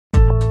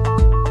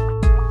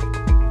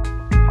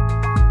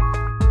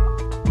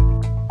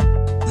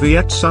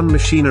Viet Sun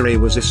Machinery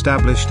was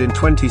established in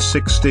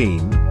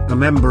 2016, a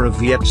member of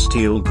Viet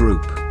Steel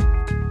Group.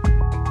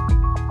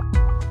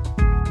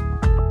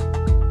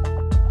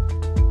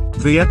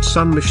 Viet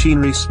Sun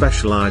Machinery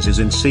specializes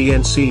in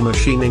CNC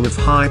machining of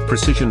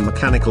high-precision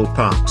mechanical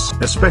parts,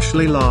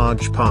 especially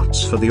large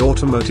parts for the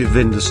automotive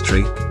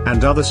industry,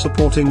 and other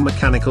supporting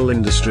mechanical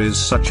industries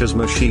such as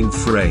machine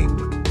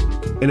frame.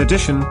 In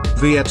addition,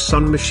 Viet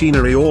Sun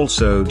Machinery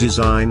also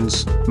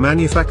designs,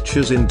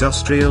 manufactures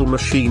industrial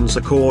machines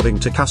according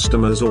to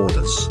customers'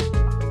 orders.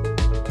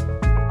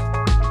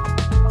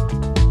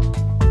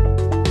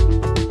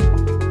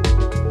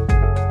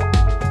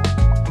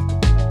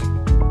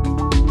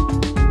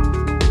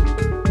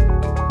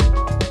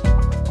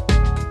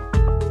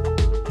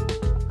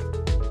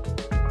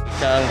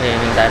 Sơn thì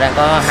hiện tại đang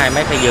có 2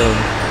 máy phay giường,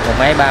 một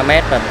máy 3 m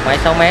và một máy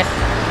 6 m,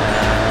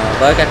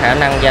 với cái khả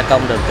năng gia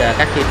công được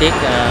các chi tiết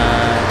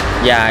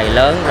dài,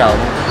 lớn, rộng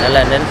đã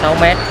lên đến 6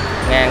 m.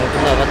 Ngang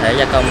chúng tôi có thể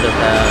gia công được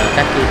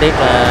các chi tiết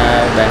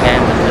bề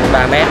ngang đến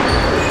 3 m,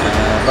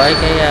 với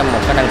một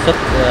cái năng suất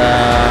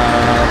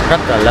rất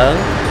là lớn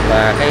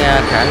và cái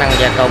khả năng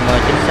gia công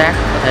chính xác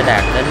có thể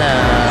đạt đến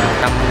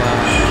 5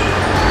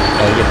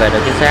 độ về độ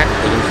chính xác,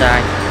 độ chính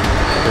sai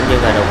cũng như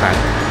về độ phẳng.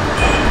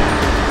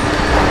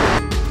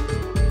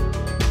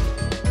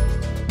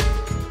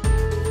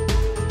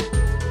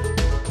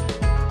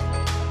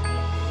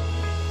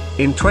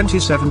 In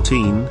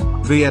 2017,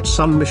 Viet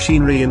Sun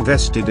Machinery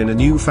invested in a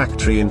new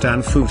factory in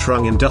Tân Phú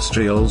Trung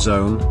Industrial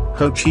Zone,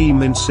 Ho Chi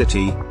Minh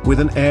City, with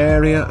an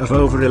area of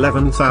over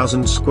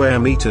 11,000 square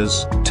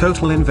meters,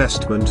 total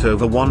investment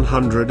over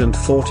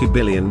 140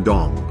 billion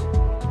dong.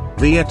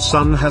 Viet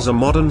Sun has a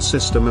modern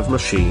system of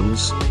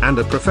machines, and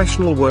a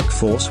professional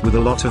workforce with a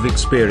lot of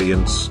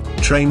experience,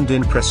 trained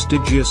in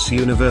prestigious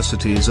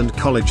universities and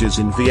colleges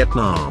in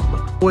Vietnam.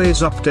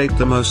 Always update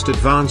the most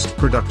advanced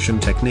production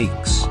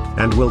techniques,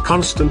 and will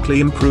constantly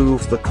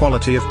improve the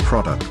quality of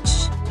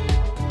products.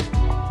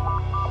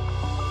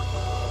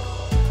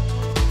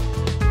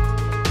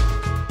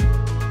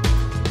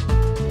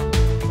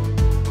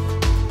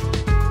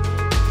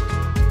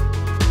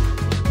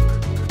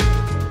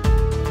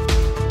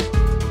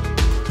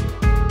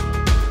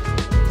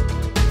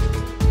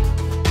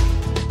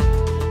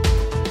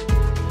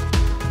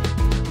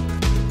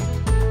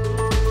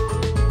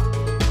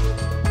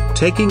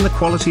 Taking the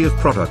quality of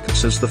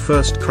products as the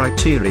first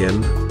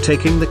criterion,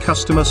 taking the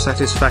customer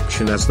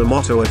satisfaction as the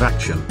motto of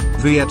action,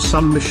 Viet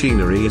Sun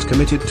Machinery is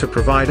committed to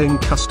providing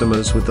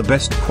customers with the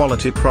best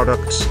quality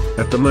products,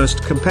 at the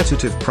most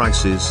competitive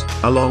prices,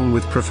 along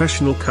with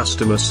professional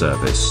customer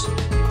service.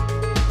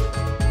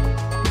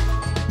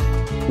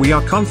 We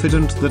are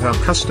confident that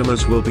our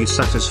customers will be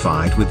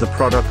satisfied with the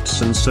products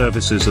and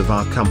services of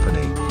our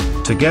company.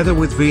 Together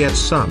with Viet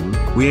Sun,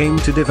 we aim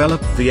to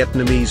develop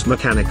Vietnamese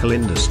mechanical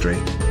industry.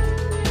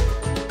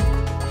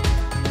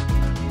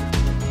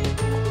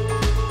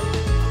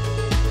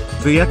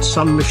 Viet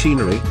Sun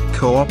Machinery,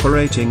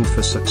 cooperating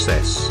for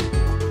success.